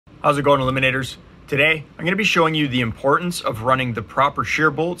How's it going, Eliminators? Today, I'm going to be showing you the importance of running the proper shear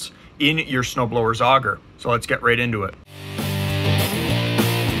bolts in your snowblower's auger. So let's get right into it.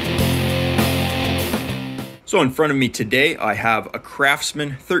 So in front of me today, I have a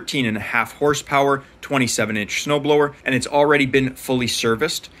Craftsman 13.5 horsepower, 27-inch snowblower, and it's already been fully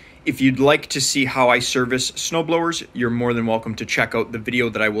serviced. If you'd like to see how I service snowblowers, you're more than welcome to check out the video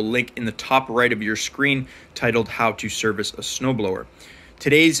that I will link in the top right of your screen titled How to Service a Snowblower.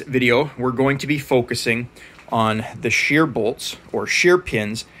 Today's video, we're going to be focusing on the shear bolts or shear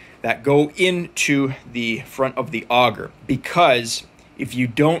pins that go into the front of the auger, because if you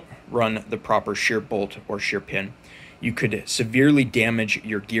don't run the proper shear bolt or shear pin, you could severely damage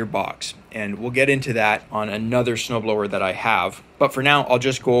your gearbox. And we'll get into that on another snowblower that I have. But for now, I'll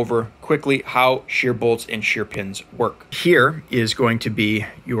just go over quickly how shear bolts and shear pins work. Here is going to be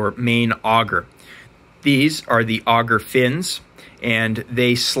your main auger. These are the auger fins, and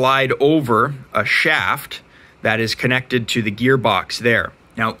they slide over a shaft that is connected to the gearbox there.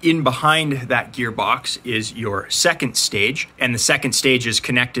 Now, in behind that gearbox is your second stage, and the second stage is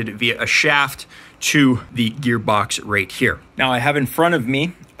connected via a shaft to the gearbox right here. Now, I have in front of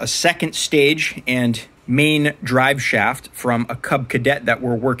me a second stage and main drive shaft from a Cub Cadet that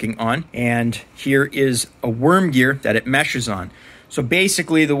we're working on, and here is a worm gear that it meshes on. So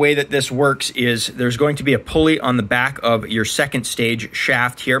basically the way that this works is there's going to be a pulley on the back of your second stage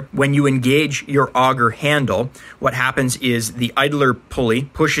shaft here. When you engage your auger handle, what happens is the idler pulley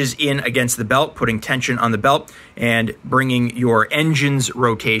pushes in against the belt, putting tension on the belt and bringing your engine's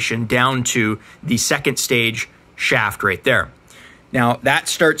rotation down to the second stage shaft right there. Now that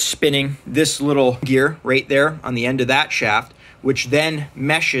starts spinning this little gear right there on the end of that shaft, which then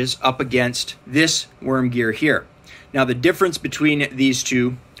meshes up against this worm gear here. Now the difference between these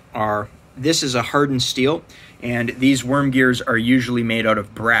two are, this is a hardened steel and these worm gears are usually made out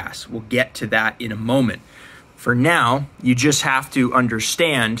of brass. We'll get to that in a moment. For now, you just have to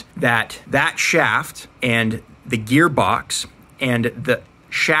understand that that shaft and the gearbox and the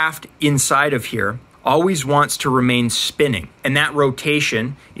shaft inside of here always wants to remain spinning. And that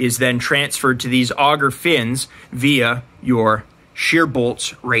rotation is then transferred to these auger fins via your shear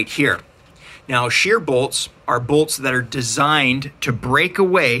bolts right here. Now, shear bolts are bolts that are designed to break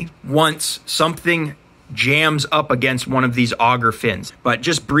away once something jams up against one of these auger fins. But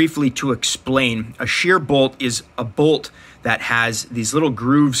just briefly to explain, a shear bolt is a bolt that has these little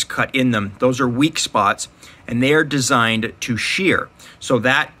grooves cut in them. Those are weak spots, and they are designed to shear. So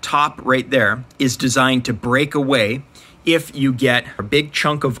that top right there is designed to break away if you get a big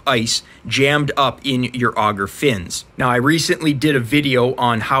chunk of ice jammed up in your auger fins. Now, I recently did a video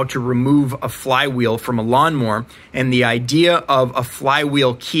on how to remove a flywheel from a lawnmower, and the idea of a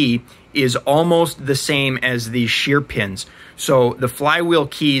flywheel key is almost the same as these shear pins. So the flywheel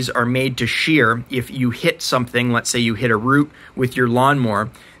keys are made to shear if you hit something, let's say you hit a root with your lawnmower,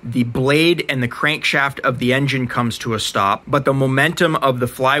 the blade and the crankshaft of the engine comes to a stop, but the momentum of the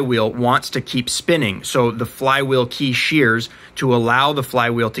flywheel wants to keep spinning. So the flywheel key shears to allow the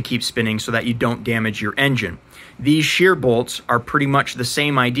flywheel to keep spinning so that you don't damage your engine. These shear bolts are pretty much the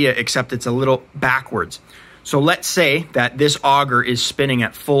same idea, except it's a little backwards. So let's say that this auger is spinning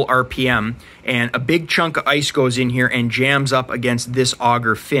at full RPM and a big chunk of ice goes in here and jams up against this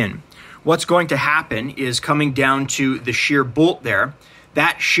auger fin. What's going to happen is, coming down to the shear bolt there,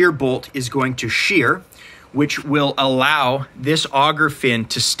 that shear bolt is going to shear, which will allow this auger fin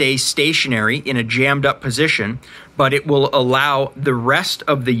to stay stationary in a jammed up position, but it will allow the rest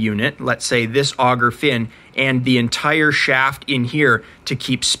of the unit, let's say this auger fin, and the entire shaft in here to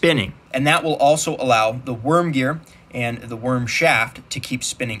keep spinning. And that will also allow the worm gear and the worm shaft to keep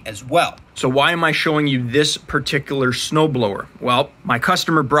spinning as well. So why am I showing you this particular snowblower? Well, my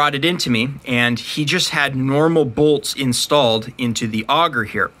customer brought it into me and he just had normal bolts installed into the auger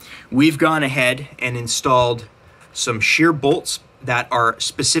here. We've gone ahead and installed some shear bolts that are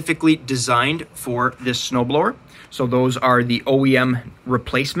specifically designed for this snowblower. So those are the OEM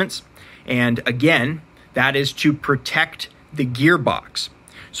replacements. And again, that is to protect the gearbox.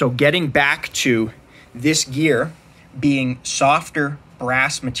 So getting back to this gear being softer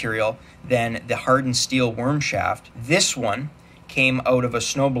brass material than the hardened steel worm shaft, this one came out of a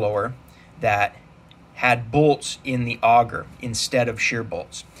snowblower that had bolts in the auger instead of shear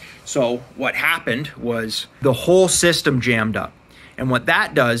bolts. So what happened was the whole system jammed up. And what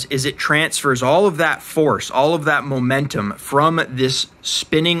that does is it transfers all of that force, all of that momentum from this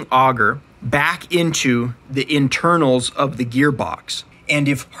spinning auger back into the internals of the gearbox. And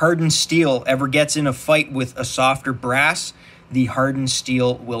if hardened steel ever gets in a fight with a softer brass, the hardened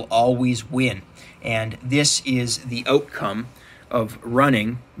steel will always win. And this is the outcome of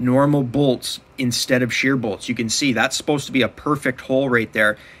running normal bolts instead of shear bolts. You can see that's supposed to be a perfect hole right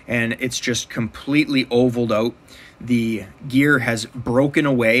there, and it's just completely ovaled out. The gear has broken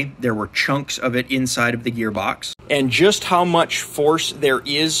away. There were chunks of it inside of the gearbox. And just how much force there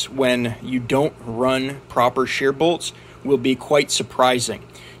is when you don't run proper shear bolts will be quite surprising.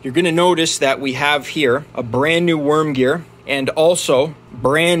 You're going to notice that we have here a brand new worm gear and also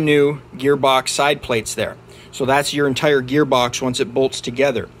brand new gearbox side plates there. So that's your entire gearbox once it bolts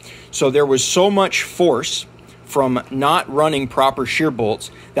together. So there was so much force from not running proper shear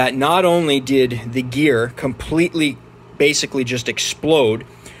bolts that not only did the gear completely basically just explode,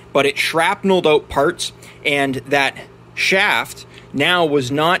 but it shrapneled out parts, and that shaft now was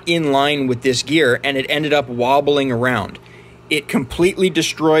not in line with this gear, and it ended up wobbling around. It completely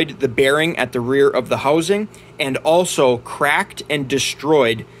destroyed the bearing at the rear of the housing and also cracked and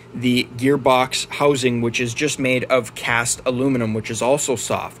destroyed the gearbox housing, which is just made of cast aluminum, which is also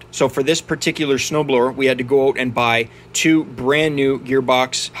soft. So for this particular snowblower, we had to go out and buy 2 brand new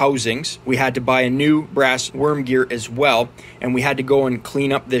gearbox housings. We had to buy a new brass worm gear as well, and we had to go and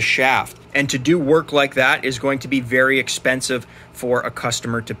clean up this shaft. And to do work like that is going to be very expensive for a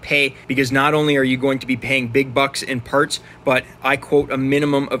customer to pay, because not only are you going to be paying big bucks in parts, but I quote a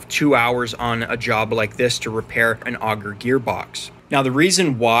minimum of 2 hours on a job like this to repair an Auger gearbox. Now, the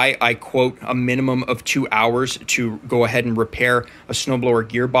reason why I quote a minimum of 2 hours to go ahead and repair a snowblower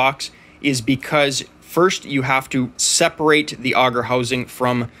gearbox is because first you have to separate the auger housing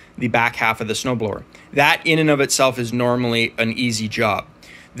from the back half of the snowblower. That in and of itself is normally an easy job.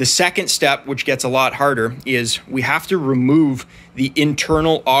 The second step, which gets a lot harder, is we have to remove the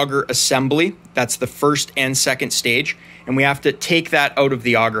internal auger assembly. That's the first and second stage, and we have to take that out of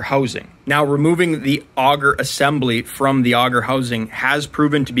the auger housing. Now, removing the auger assembly from the auger housing has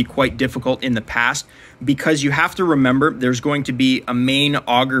proven to be quite difficult in the past, because you have to remember there's going to be a main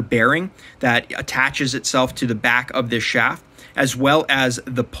auger bearing that attaches itself to the back of this shaft, as well as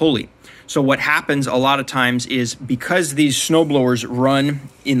the pulley. So what happens a lot of times is, because these snowblowers run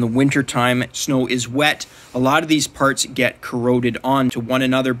in the wintertime, snow is wet, a lot of these parts get corroded onto one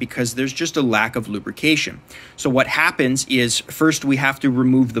another because there's just a lack of lubrication. So what happens is, first we have to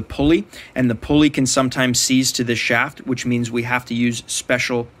remove the pulley, and the pulley can sometimes seize to the shaft, which means we have to use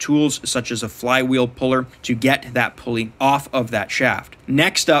special tools such as a flywheel puller to get that pulley off of that shaft.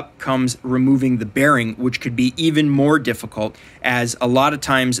 Next up comes removing the bearing, which could be even more difficult, as a lot of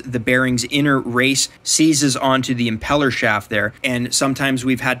times the bearing's inner race seizes onto the impeller shaft there, and sometimes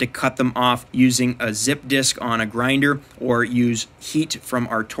we've had to cut them off using a zip disc on a grinder or use heat from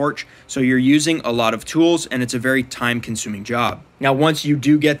our torch. So you're using a lot of tools, and it's a very time-consuming job. Now, once you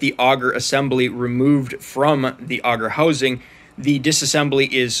do get the auger assembly removed from the auger housing, the disassembly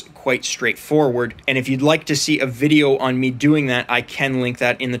is quite straightforward, and if you'd like to see a video on me doing that, I can link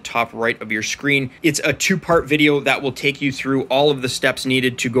that in the top right of your screen. It's a 2-part video that will take you through all of the steps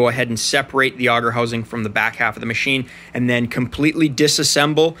needed to go ahead and separate the auger housing from the back half of the machine, and then completely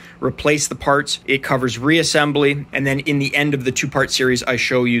disassemble, replace the parts. It covers reassembly, and then in the end of the 2-part series, I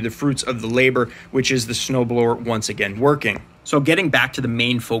show you the fruits of the labor, which is the snowblower once again working. So getting back to the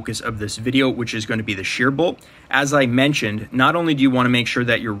main focus of this video, which is going to be the shear bolt, as I mentioned, not only do you want to make sure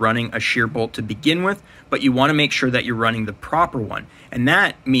that you're running a shear bolt to begin with, but you want to make sure that you're running the proper one. And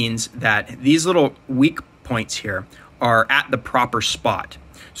that means that these little weak points here are at the proper spot.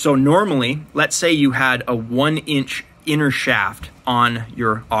 So normally, let's say you had a 1-inch inner shaft on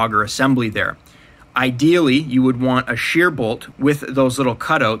your auger assembly there. Ideally, you would want a shear bolt with those little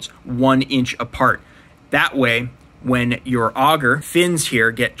cutouts 1 inch apart. That way, when your auger fins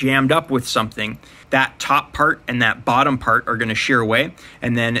here get jammed up with something, that top part and that bottom part are going to shear away,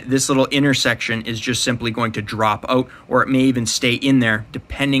 and then this little intersection is just simply going to drop out, or it may even stay in there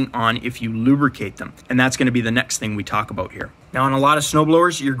depending on if you lubricate them. And that's going to be the next thing we talk about here. Now, on a lot of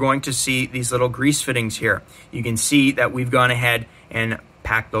snowblowers, you're going to see these little grease fittings here. You can see that we've gone ahead and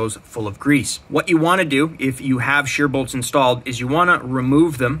pack those full of grease. What you want to do if you have shear bolts installed is you want to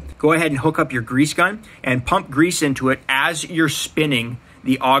remove them. Go ahead and hook up your grease gun and pump grease into it as you're spinning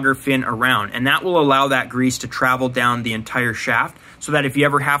the auger fin around, and that will allow that grease to travel down the entire shaft, so that if you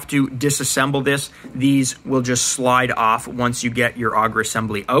ever have to disassemble this, these will just slide off once you get your auger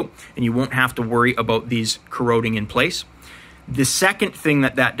assembly out, and you won't have to worry about these corroding in place. The second thing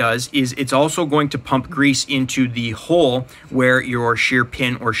that does is it's also going to pump grease into the hole where your shear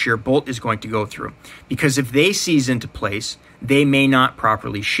pin or shear bolt is going to go through, because if they seize into place, they may not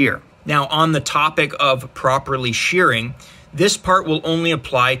properly shear. Now, on the topic of properly shearing, This part will only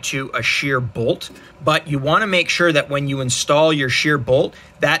apply to a shear bolt, but you want to make sure that when you install your shear bolt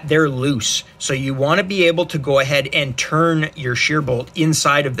that they're loose. So you want to be able to go ahead and turn your shear bolt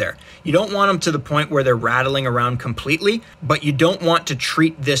inside of there. You don't want them to the point where they're rattling around completely, but you don't want to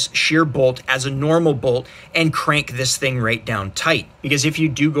treat this shear bolt as a normal bolt and crank this thing right down tight. Because if you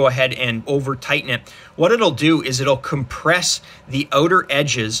do go ahead and over tighten it, what it'll do is it'll compress the outer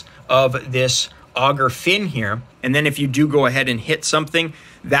edges of this auger fin here, and then if you do go ahead and hit something,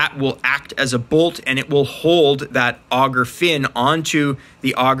 that will act as a bolt and it will hold that auger fin onto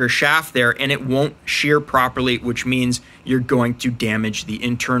the auger shaft there, and it won't shear properly, which means you're going to damage the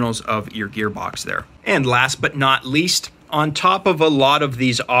internals of your gearbox there. And last but not least, on top of a lot of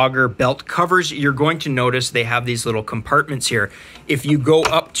these auger belt covers, you're going to notice they have these little compartments here. If you go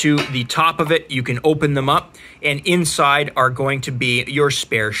up to the top of it, you can open them up, and inside are going to be your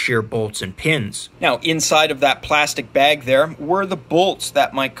spare shear bolts and pins. Now, inside of that plastic bag there were the bolts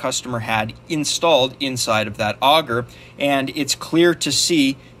that my customer had installed inside of that auger, and it's clear to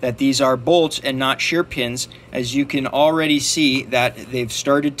see that these are bolts and not shear pins, as you can already see that they've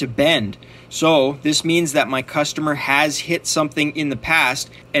started to bend. So this means that my customer has hit something in the past,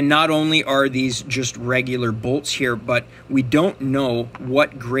 and not only are these just regular bolts here, but we don't know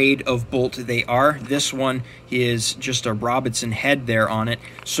what grade of bolt they are. This one is just a Robinson head there on it.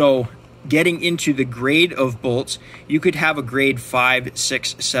 So getting into the grade of bolts, you could have a grade 5,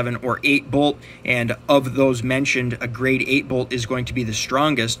 6, 7, or 8 bolt, and of those mentioned, a grade 8 bolt is going to be the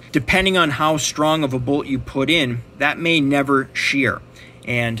strongest. Depending on how strong of a bolt you put in, that may never shear.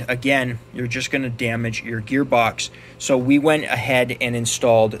 And again, you're just going to damage your gearbox. So we went ahead and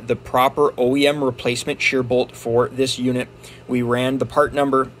installed the proper OEM replacement shear bolt for this unit. We ran the part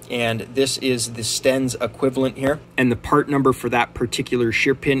number, and this is the Sten's equivalent here. And the part number for that particular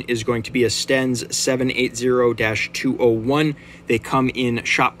shear pin is going to be a Sten's 780-201. They come in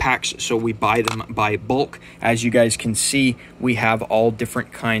shop packs, so we buy them by bulk. As you guys can see, we have all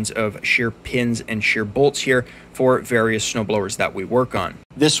different kinds of shear pins and shear bolts here for various snowblowers that we work on.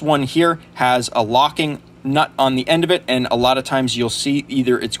 This one here has a locking nut on the end of it, and a lot of times you'll see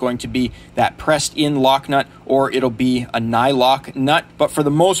either it's going to be that pressed in lock nut or it'll be a nylock nut. But for the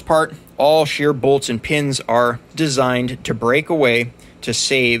most part, all shear bolts and pins are designed to break away to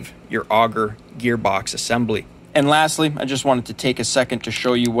save your auger gearbox assembly. And lastly, I just wanted to take a second to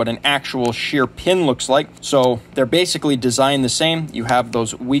show you what an actual shear pin looks like. So they're basically designed the same. You have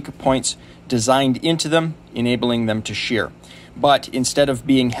those weak points designed into them, enabling them to shear. But instead of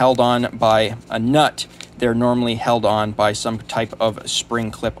being held on by a nut, they're normally held on by some type of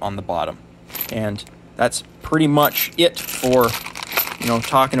spring clip on the bottom. And that's pretty much it for,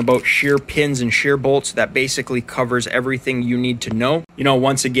 talking about shear pins and shear bolts. That basically covers everything you need to know.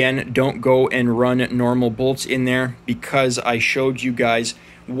 Once again, don't go and run normal bolts in there, because I showed you guys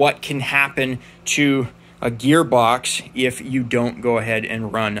what can happen to a gearbox if you don't go ahead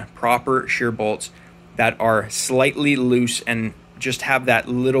and run proper shear bolts that are slightly loose and just have that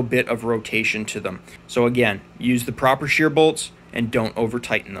little bit of rotation to them. So again, use the proper shear bolts and don't over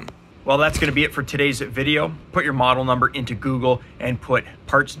tighten them. Well, that's going to be it for today's video. Put your model number into Google and put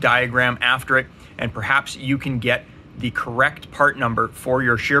parts diagram after it, and perhaps you can get the correct part number for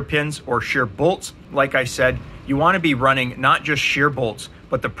your shear pins or shear bolts. Like I said, you want to be running not just shear bolts,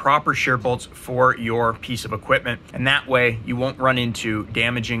 but the proper shear bolts for your piece of equipment. And that way you won't run into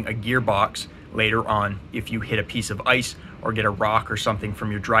damaging a gearbox later on if you hit a piece of ice or get a rock or something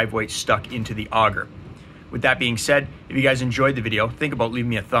from your driveway stuck into the auger. With that being said, if you guys enjoyed the video, think about leaving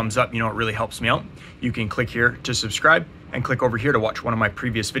me a thumbs up. It really helps me out. You can click here to subscribe and click over here to watch one of my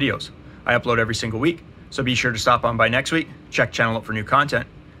previous videos. I upload every single week, so be sure to stop on by next week, check channel out for new content.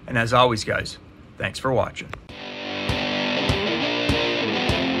 And as always, guys, thanks for watching.